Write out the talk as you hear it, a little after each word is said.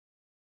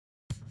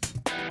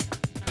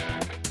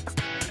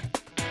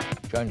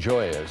John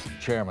Gioia is the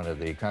chairman of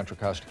the Contra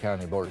Costa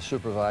County Board of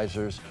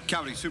Supervisors.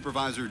 County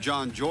Supervisor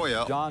John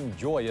Gioia. John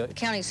Gioia.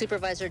 County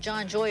Supervisor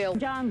John Gioia.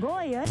 John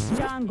Gioia.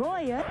 John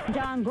Gioia.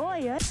 John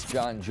Gioia.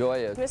 John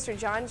Gioia. Mr.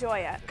 John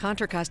Gioia.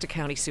 Contra Costa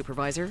County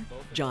Supervisor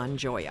John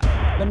Gioia.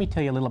 Let me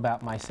tell you a little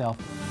about myself.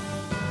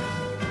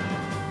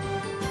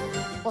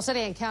 Well,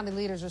 city and county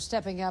leaders are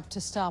stepping up to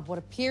stop what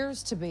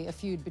appears to be a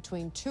feud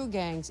between two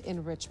gangs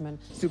in Richmond.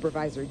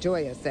 Supervisor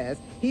Gioia says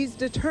he's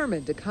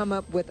determined to come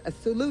up with a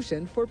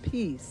solution for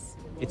peace.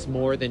 It's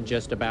more than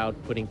just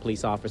about putting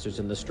police officers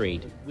in the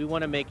street. We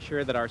want to make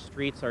sure that our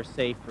streets are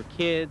safe for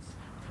kids,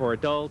 for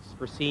adults,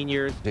 for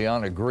seniors.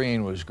 Deanna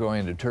Green was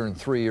going to turn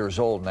 3 years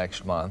old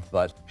next month,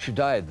 but she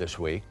died this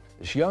week.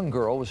 This young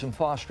girl was in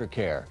foster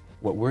care.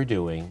 What we're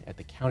doing at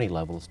the county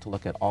level is to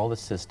look at all the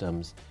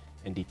systems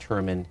and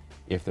determine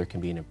if there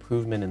can be an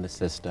improvement in the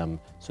system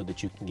so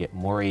that you can get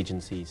more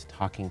agencies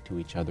talking to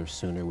each other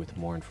sooner with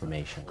more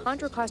information.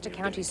 Contra Costa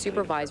County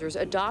supervisors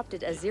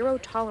adopted a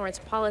zero-tolerance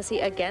policy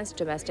against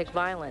domestic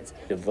violence.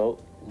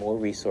 Devote more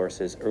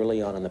resources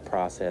early on in the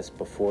process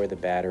before the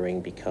battering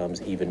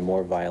becomes even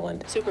more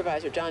violent.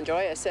 Supervisor John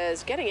Gioia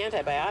says getting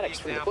antibiotics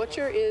from the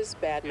butcher is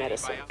bad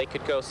medicine. They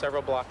could go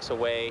several blocks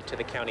away to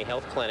the county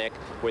health clinic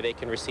where they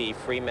can receive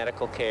free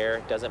medical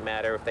care. Doesn't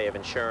matter if they have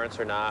insurance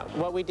or not.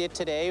 What we did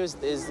today is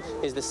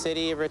the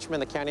city of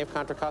Richmond, the county of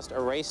Contra Costa,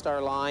 erased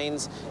our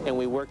lines, and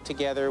we worked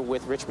together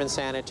with Richmond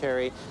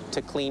Sanitary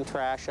to clean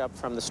trash up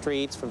from the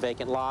streets, from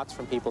vacant lots,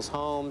 from people's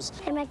homes.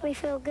 It makes me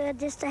feel good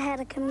just to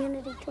have a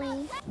community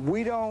clean.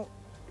 We don't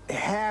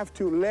have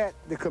to let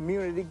the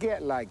community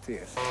get like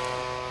this.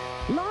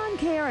 Lawn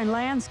care and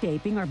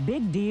landscaping are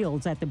big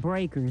deals at the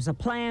Breakers, a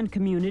planned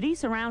community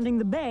surrounding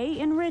the bay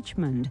in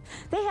Richmond.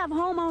 They have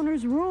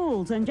homeowners'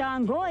 rules, and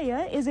John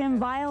Gioia is in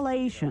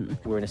violation.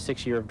 We're in a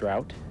 6 year of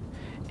drought,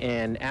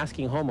 and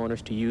asking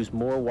homeowners to use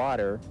more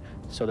water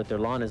so that their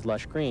lawn is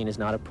lush green is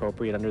not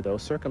appropriate under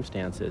those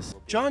circumstances.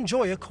 John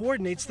Gioia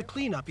coordinates the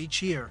cleanup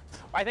each year.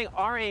 I think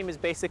our aim is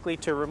basically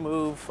to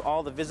remove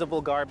all the visible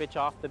garbage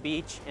off the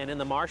beach and in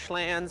the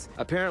marshlands.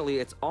 Apparently,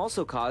 it's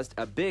also caused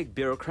a big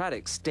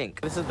bureaucratic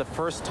stink. This is the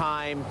first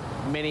time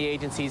many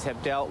agencies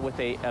have dealt with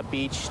a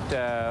beached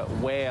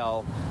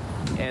whale,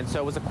 and so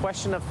it was a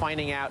question of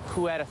finding out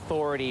who had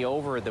authority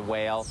over the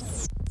whale.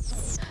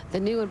 The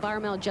new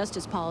environmental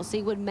justice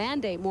policy would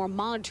mandate more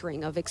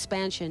monitoring of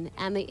expansion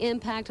and the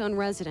impact on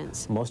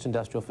residents. Most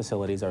industrial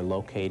facilities are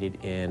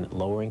located in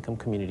lower-income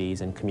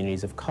communities and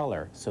communities of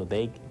color, so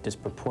they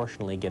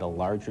disproportionately get a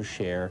larger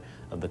share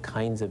of the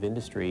kinds of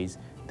industries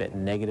that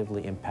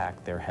negatively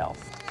impact their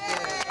health.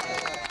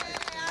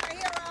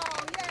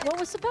 What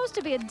was supposed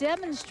to be a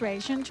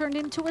demonstration turned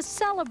into a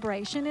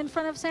celebration in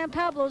front of San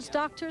Pablo's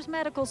Doctors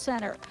Medical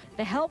Center.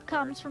 The help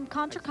comes from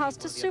Contra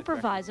Costa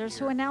supervisors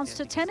who announced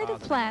a tentative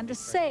plan to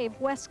save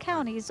West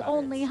County's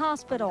only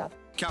hospital.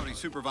 County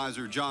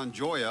Supervisor John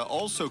Gioia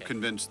also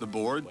convinced the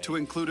board to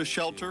include a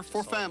shelter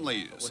for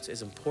families. What's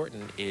as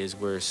important is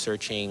we're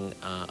searching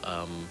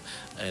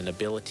an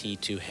ability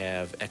to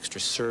have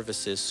extra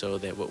services so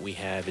that what we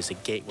have is a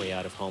gateway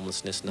out of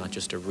homelessness, not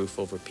just a roof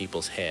over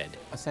people's head.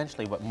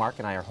 Essentially, what Mark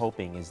and I are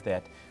hoping is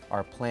that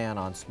our plan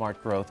on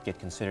smart growth get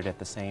considered at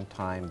the same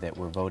time that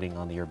we're voting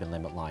on the urban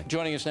limit line.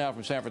 Joining us now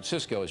from San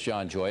Francisco is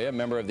John Gioia,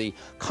 member of the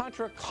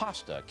Contra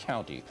Costa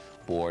County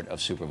Board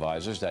of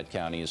Supervisors. That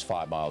county is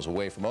 5 miles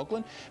away from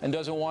Oakland and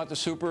doesn't want the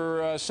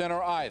super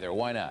center either.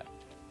 Why not?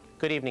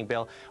 Good evening,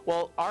 Bill.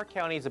 Well, our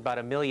county is about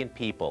 1 million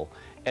people,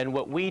 and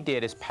what we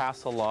did is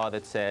pass a law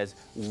that says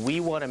we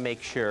want to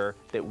make sure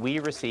that we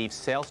receive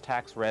sales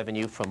tax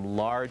revenue from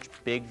large,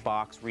 big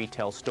box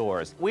retail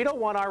stores. We don't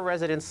want our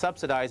residents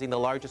subsidizing the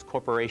largest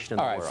corporation in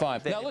the world. All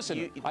right, fine. Now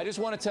listen, I just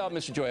want to tell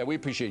Mr. Gioia, we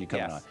appreciate you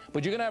coming on,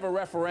 but you're going to have a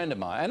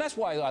referendum on, and that's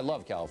why I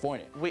love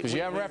California, because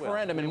you have a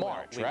referendum in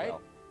March, right?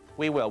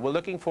 We will. We're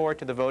looking forward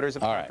to the voters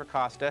of Contra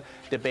Costa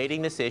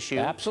debating this issue.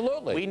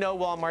 Absolutely. We know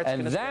Walmart's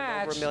going to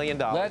spend over $1 million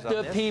let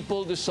the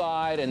people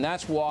decide, and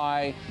that's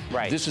why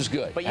this is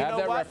good. But you have know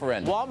that what?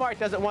 referendum. Walmart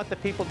doesn't want the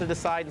people to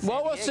decide in San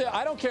Diego.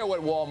 I don't care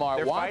what Walmart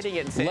They're wants. fighting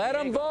it in San Let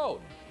them Diego.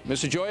 vote.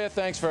 Mr. Gioia,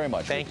 thanks very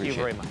much. Thank you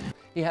very much.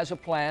 He has a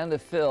plan to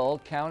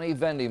fill county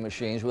vending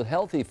machines with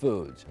healthy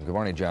foods. Good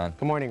morning, John.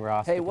 Good morning,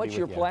 Ross. Hey, what's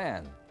your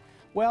plan?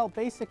 Well,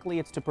 basically,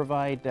 it's to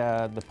provide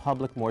the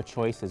public more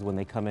choices when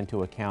they come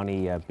into a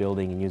county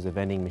building and use a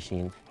vending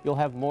machine. You'll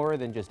have more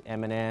than just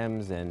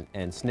M&Ms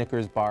and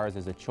Snickers bars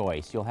as a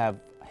choice. You'll have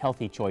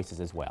healthy choices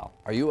as well.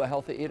 Are you a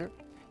healthy eater?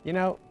 You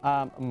know,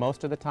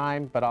 most of the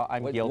time, but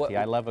I'm guilty.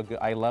 I love a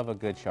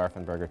good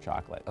Scharfenberger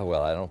chocolate. Oh,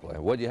 well, I don't blame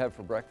you. What did you have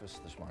for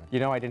breakfast this morning? You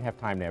know, I didn't have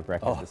time to have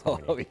breakfast this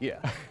morning. Oh, yeah.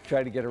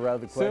 Try to get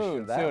around the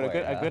question that way.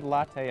 Soon. A good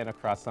latte and a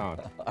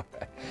croissant. All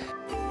right.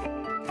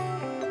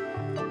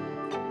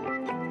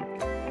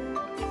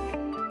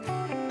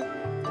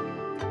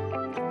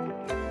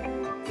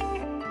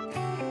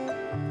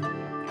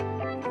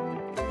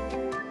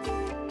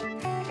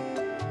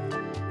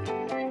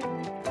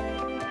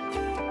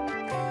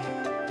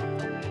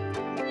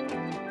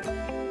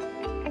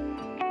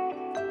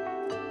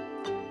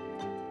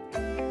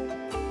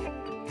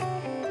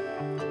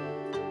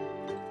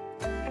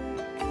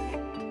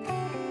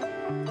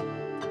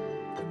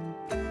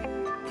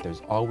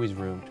 There's always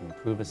room to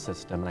improve a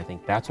system, and I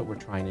think that's what we're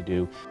trying to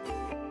do.